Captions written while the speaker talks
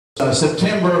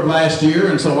September of last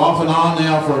year, and so off and on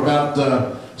now for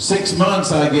about 6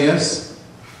 months, I guess.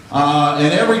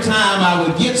 And every time I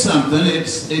would get something, it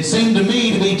seemed to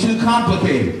me to be too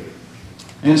complicated.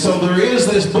 And so there is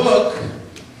this book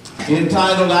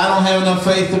entitled "I Don't Have Enough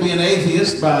Faith to Be an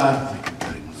Atheist" by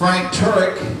Frank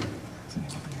Turek.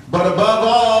 But above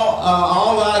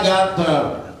all I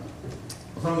got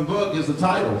from the book is the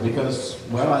title, because,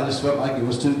 well, I just felt like it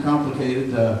was too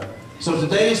complicated. So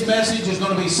today's message is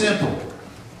going to be simple.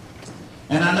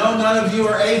 And I know none of you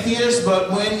are atheists,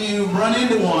 but when you run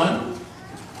into one,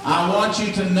 I want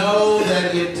you to know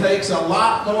that it takes a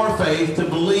lot more faith to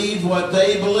believe what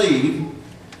they believe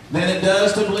than it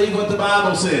does to believe what the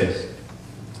Bible says.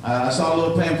 I saw a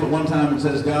little pamphlet one time that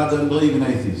says God doesn't believe in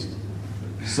atheists.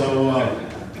 So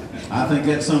I think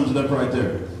that sums it up right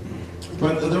there.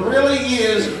 But there really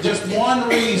is just one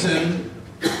reason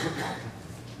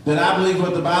that I believe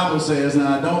what the Bible says, and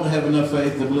I don't have enough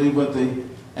faith to believe what the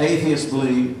atheists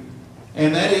believe,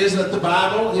 and that is that the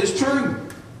Bible is true,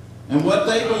 and what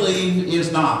they believe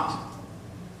is not.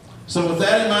 So with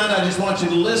that in mind, I just want you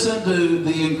to listen to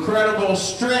the incredible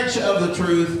stretch of the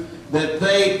truth that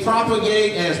they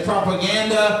propagate as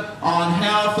propaganda on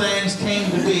how things came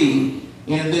to be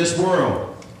in this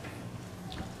world.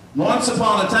 Once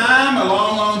upon a time, a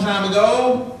long, long time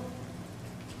ago,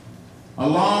 a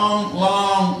long,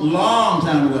 long, long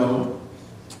time ago,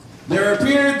 there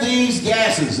appeared these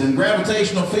gases in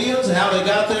gravitational fields. How they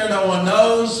got there, no one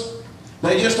knows.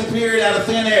 They just appeared out of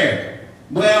thin air.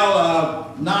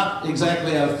 Well, not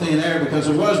exactly out of thin air, because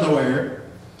there was no air,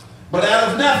 but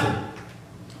out of nothing.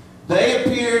 They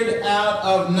appeared out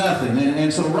of nothing.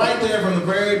 And so right there from the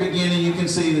very beginning, you can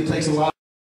see that it takes a lot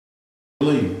to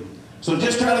believe. So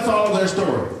just try to follow their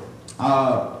story.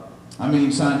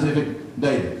 Scientific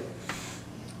data.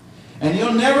 And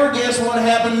you'll never guess what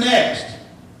happened next.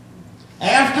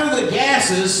 After the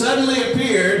gases suddenly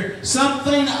appeared,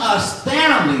 something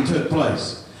astounding took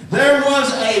place. There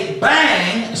was a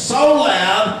bang so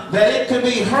loud that it could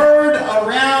be heard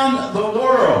around the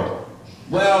world.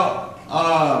 Well,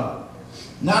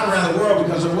 not around the world,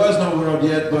 because there was no world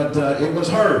yet, but it was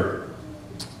heard.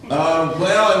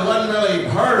 Well, it wasn't really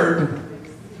heard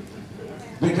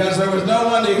because there was no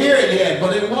one to hear it yet,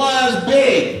 but it was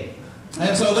big.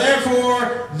 And so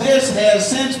therefore, this has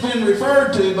since been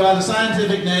referred to by the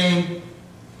scientific name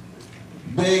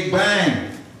Big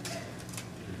Bang.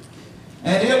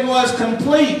 And it was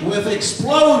complete with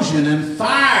explosion and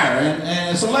fire.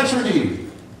 And so let's review.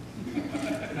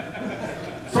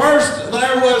 First,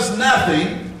 there was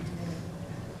nothing,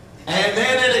 and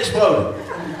then it exploded.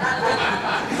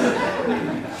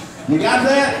 You got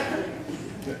that?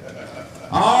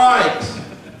 All right.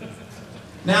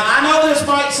 Now, I know this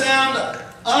might sound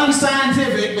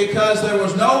unscientific because there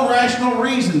was no rational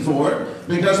reason for it,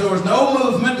 because there was no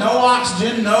movement, no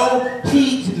oxygen, no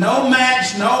heat, no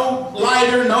match, no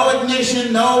lighter, no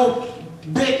ignition, no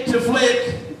bit to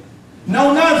flick,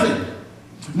 no nothing.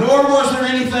 Nor was there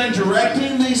anything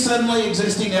directing these suddenly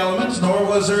existing elements, nor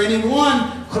was there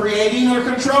anyone creating or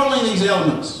controlling these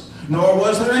elements, nor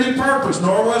was there any purpose,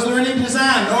 nor was there any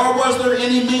design, nor was there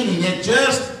any meaning. It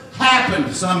just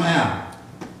happened somehow.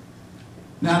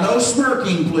 Now, no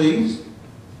smirking, please.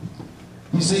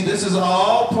 You see, this is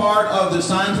all part of the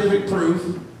scientific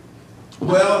proof.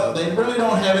 Well, they really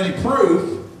don't have any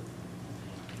proof,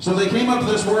 so they came up with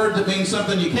this word that means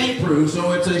something you can't prove,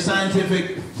 so it's a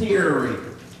scientific theory.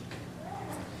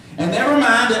 And never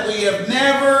mind that we have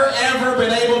never, ever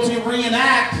been able to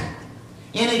reenact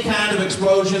any kind of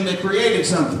explosion that created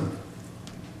something.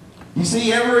 You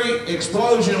see, every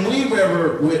explosion we've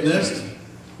ever witnessed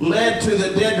led to the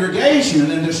degradation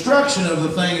and destruction of the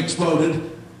thing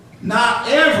exploded, not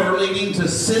ever leading to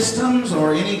systems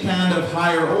or any kind of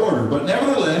higher order. But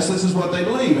nevertheless, this is what they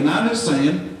believe. And I'm just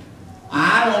saying,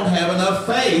 I don't have enough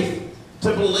faith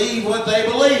to believe what they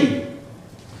believe.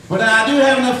 But I do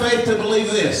have enough faith to believe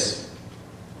this.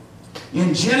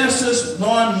 In Genesis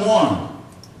 1:1,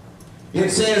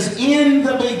 it says, "In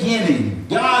the beginning,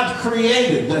 God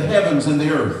created the heavens and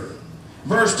the earth."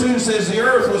 Verse 2 says, "The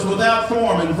earth was without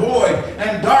form and void,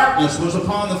 and darkness was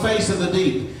upon the face of the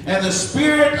deep. And the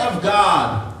Spirit of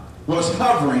God was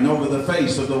hovering over the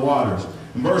face of the waters."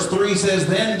 And verse 3 says,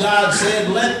 "Then God said,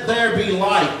 'Let there be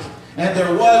light.' And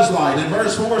there was light." And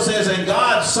verse 4 says, "And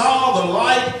God saw the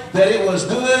light, that it was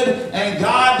good, and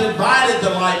God divided the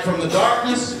light from the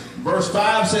darkness." Verse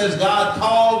 5 says, "God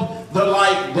called the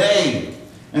light day,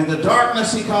 and the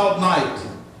darkness he called night.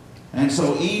 And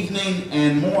so evening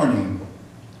and morning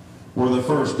were the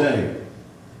first day."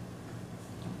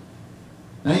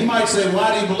 Now you might say,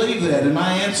 why do you believe that? And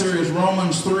my answer is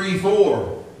Romans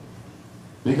 3:4.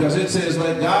 Because it says,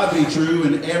 let God be true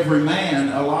and every man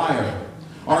a liar.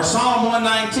 Or Psalm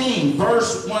 119,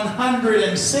 verse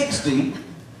 160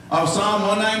 of Psalm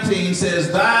 119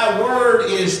 says, thy word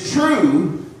is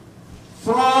true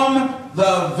from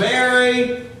the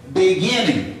very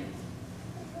beginning.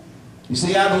 You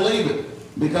see, I believe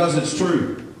it because it's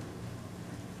true.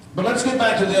 But let's get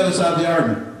back to the other side of the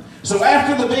argument. So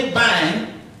after the Big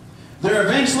Bang, there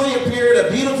eventually appeared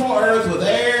a beautiful earth with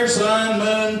air, sun,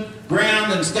 moon,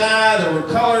 ground, and sky. There were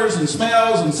colors and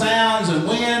smells and sounds and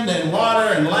wind and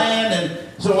water and land.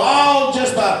 And so all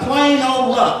just by plain old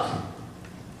luck.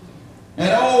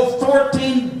 And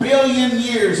 14 billion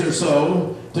years or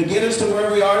so to get us to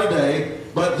where we are today.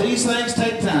 But these things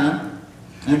take time.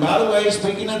 And by the way,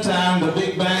 speaking of time, the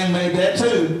Big Bang made that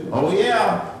too. Oh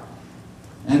yeah.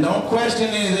 And don't question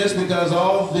any of this because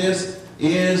all of this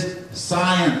is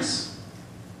science.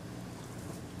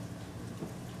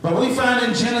 But we find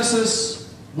in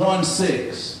Genesis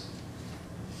 1:6,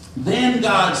 then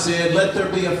God said, let there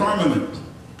be a firmament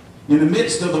in the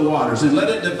midst of the waters, and let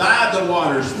it divide the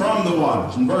waters from the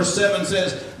waters. And verse 7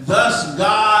 says, thus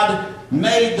God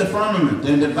made the firmament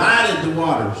and divided the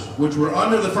waters which were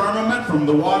under the firmament from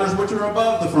the waters which were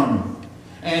above the firmament.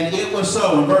 And it was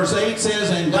so. And verse 8 says,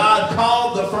 and God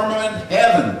called the firmament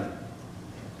heaven.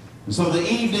 And so the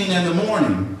evening and the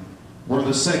morning were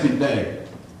the second day.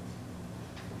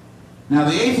 Now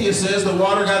the atheist says the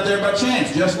water got there by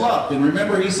chance, just luck. And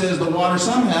remember, he says the water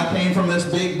somehow came from this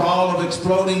big ball of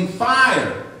exploding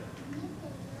fire.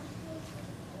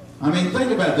 I mean,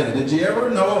 think about that. Did you ever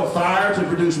know of fire to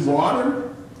produce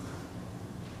water?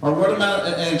 Or what about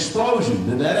an explosion?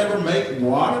 Did that ever make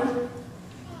water?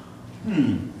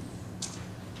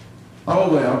 Oh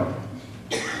well.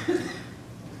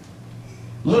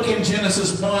 Look in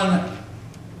Genesis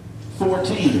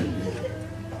 1:14.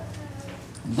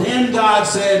 Then God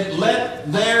said,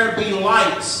 let there be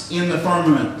lights in the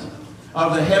firmament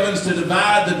of the heavens to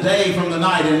divide the day from the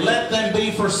night, and let them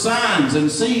be for signs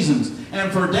and seasons, and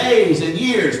for days and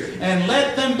years, and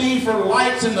let them be for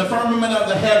lights in the firmament of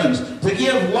the heavens, to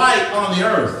give light on the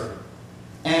earth.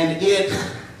 And it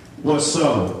was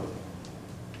so.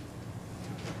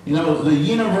 You know, the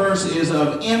universe is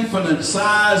of infinite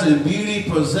size and beauty,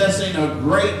 possessing a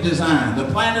great design. The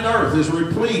planet Earth is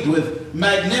replete with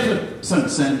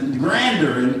magnificence and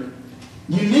grandeur, and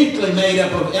uniquely made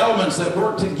up of elements that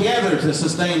work together to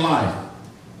sustain life.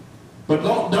 But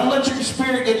don't let your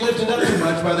spirit get lifted up too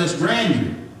much by this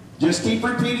grandeur. Just keep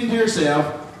repeating to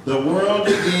yourself, the world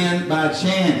began by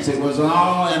chance. It was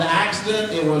all an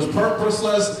accident. It was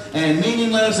purposeless and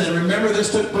meaningless. And remember,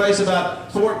 this took place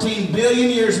about 14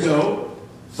 billion years ago.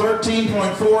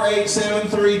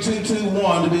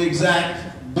 13.4873221 to be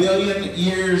exact, billion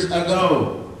years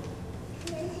ago.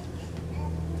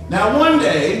 Now one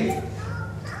day,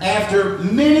 after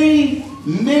many,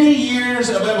 many years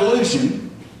of evolution,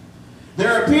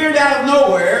 there appeared out of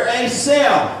nowhere a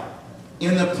cell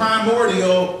in the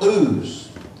primordial ooze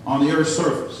on the Earth's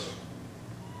surface.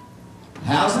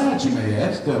 How's that, you may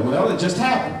ask? Well, it just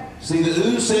happened. See, the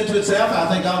ooze said to itself, I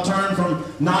think I'll turn from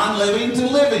non-living to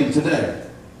living today.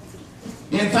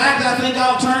 In fact, I think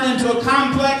I'll turn into a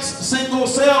complex single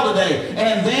cell today.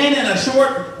 And then in a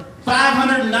short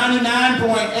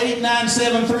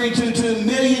 599.897322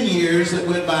 million years that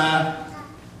went by,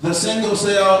 the single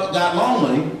cell got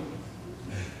lonely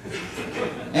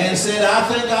and said, I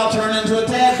think I'll turn into a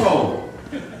tadpole.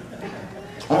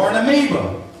 Or an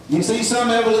amoeba. You see, some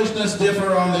evolutionists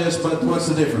differ on this, but what's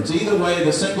the difference? Either way,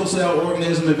 the single-cell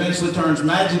organism eventually turns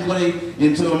magically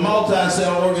into a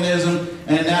multi-cell organism.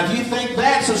 And now, if you think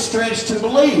that's a stretch to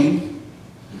believe,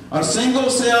 a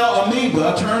single-cell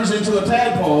amoeba turns into a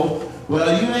tadpole,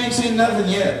 well, you ain't seen nothing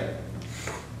yet.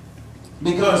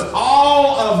 Because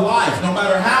all of life, no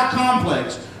matter how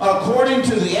complex, according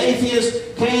to the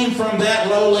atheist, came from that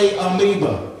lowly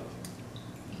amoeba,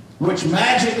 which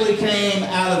magically came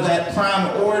out of that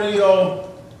primordial,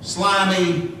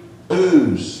 slimy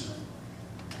ooze.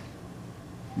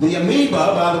 The amoeba,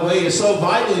 by the way, is so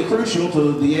vitally crucial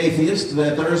to the atheist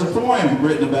that there is a poem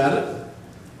written about it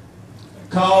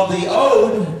called The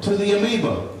Ode to the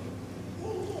Amoeba.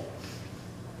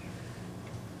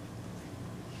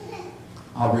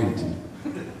 I'll read it to you.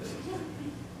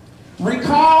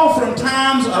 Recall from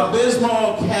time's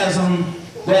abysmal chasm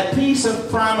that piece of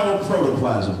primal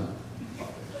protoplasm,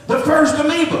 the first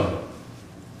amoeba,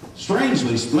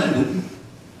 strangely splendid,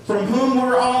 from whom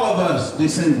were all of us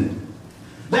descended.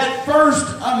 That first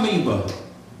amoeba,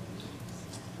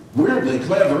 weirdly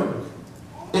clever,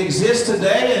 exists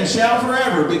today and shall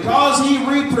forever, because he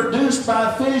reproduced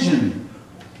by fission.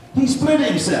 He split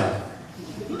himself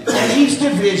and each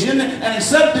division and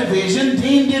subdivision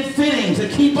deemed it fitting to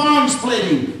keep on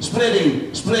splitting.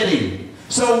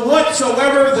 So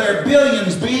whatsoever their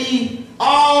billions be,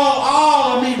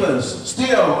 all amoebas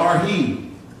still are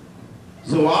he.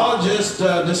 Zoologists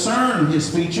discern his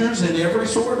features in every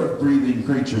sort of breathing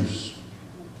creatures.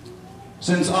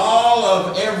 Since all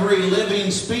of every living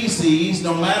species,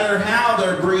 no matter how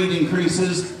their breed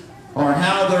increases or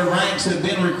how their ranks have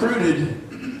been recruited,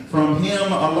 from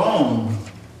him alone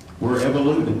were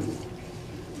evoluted.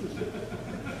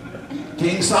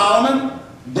 King Solomon,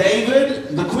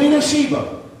 David, the Queen of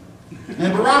Sheba,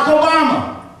 and Barack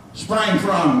Obama sprang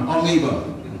from amoeba.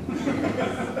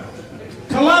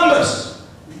 Columbus,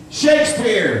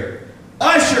 Shakespeare,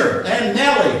 Usher, and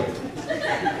Nellie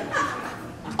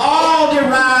all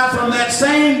derived from that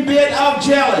same bit of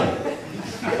jelly.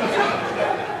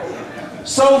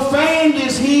 So famed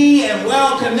is he and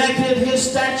well connected, his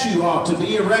statue ought to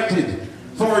be erected.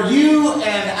 For you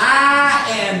and I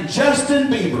and Justin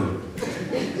Bieber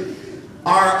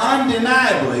are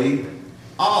undeniably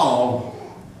all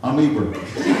amoeba.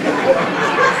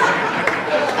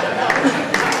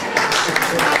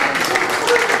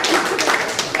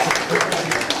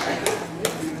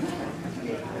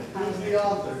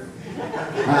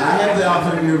 I have the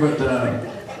author here, but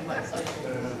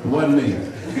it wasn't me.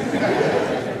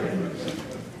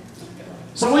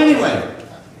 So anyway,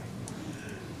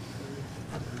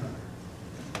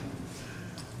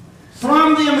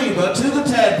 from the amoeba to the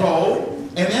tadpole,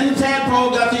 and then the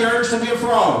tadpole got the urge to be a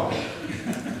frog.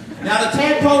 Now the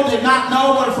tadpole did not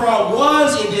know what a frog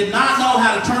was, it did not know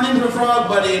how to turn into a frog,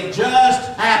 but it just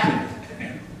happened.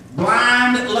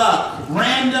 Blind luck,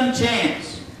 random chance.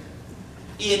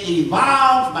 It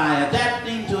evolved by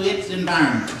adapting to its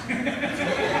environment.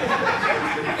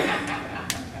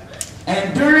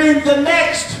 And during the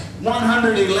next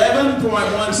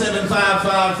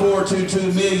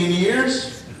 111.1755422 million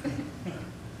years,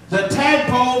 the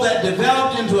tadpole that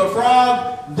developed into a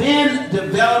frog then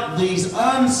developed these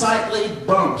unsightly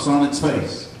bumps on its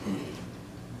face.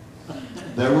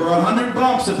 There were 100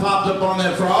 bumps that popped up on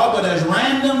that frog, but as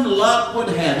random luck would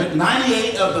have it,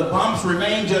 98 of the bumps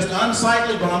remained just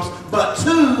unsightly bumps, but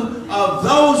 2 of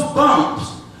those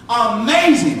bumps,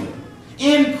 amazingly,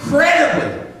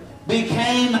 incredibly,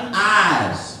 became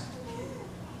eyes.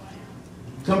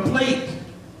 Complete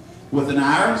with an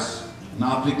iris, an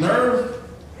optic nerve,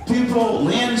 pupil,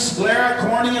 lens, sclera,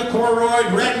 cornea,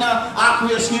 choroid, retina,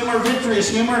 aqueous humor, vitreous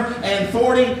humor, and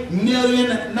 40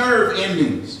 million nerve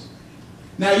endings.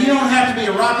 Now, you don't have to be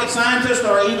a rocket scientist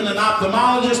or even an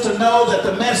ophthalmologist to know that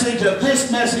the message of this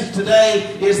message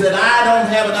today is that I don't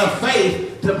have enough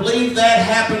faith to believe that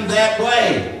happened that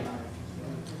way.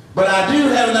 But I do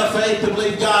have enough faith to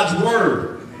believe God's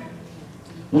Word.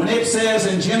 When it says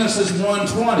in Genesis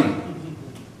 1:20,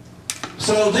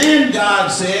 so then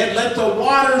God said, let the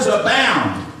waters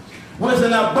abound with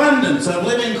an abundance of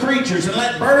living creatures, and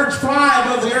let birds fly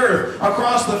above the earth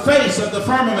across the face of the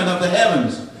firmament of the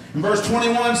heavens. And verse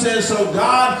 21 says, so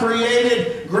God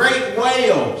created great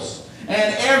whales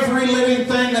and every living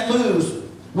thing that moves,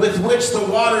 with which the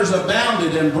waters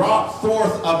abounded, and brought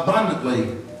forth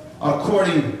abundantly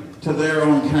according to their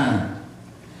own kind.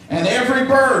 And every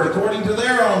bird according to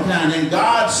their own kind. And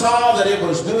God saw that it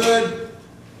was good.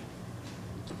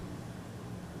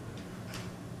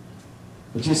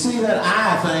 But you see, that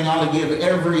eye thing ought to give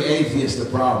every atheist a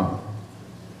problem.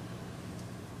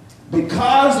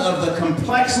 Because of the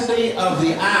complexity of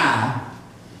the eye,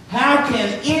 how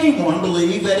can anyone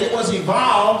believe that it was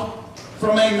evolved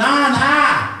from a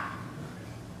non-eye?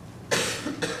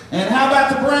 And how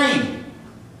about the brain,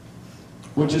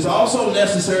 which is also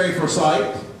necessary for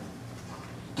sight?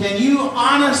 Can you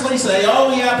honestly say,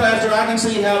 oh yeah, Pastor, I can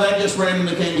see how that just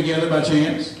randomly came together by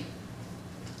chance?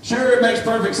 Sure, it makes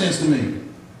perfect sense to me.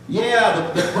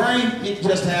 Yeah, the brain, it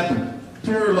just happened.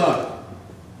 Pure luck.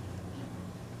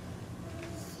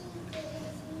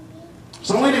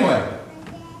 So anyway,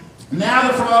 now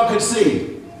the frog could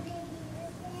see.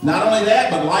 Not only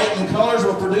that, but light and colors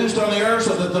were produced on the earth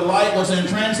so that the light was then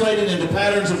translated into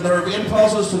patterns of nerve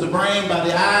impulses to the brain by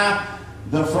the eye.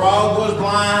 The frog was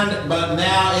blind, but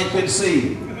now it could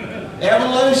see.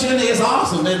 Evolution is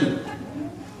awesome, isn't it?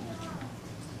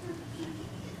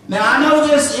 Now I know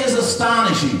this is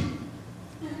astonishing,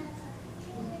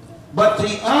 but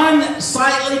the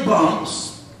unsightly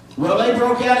bumps, well, they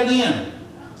broke out again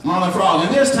on the frog.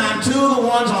 And this time, 2 of the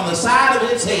ones on the side of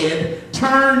its head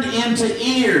turned into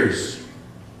ears.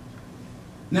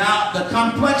 Now, the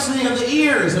complexity of the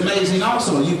ear is amazing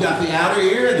also. You've got the outer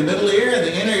ear, and the middle ear, and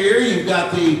the inner ear. You've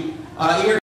got the ear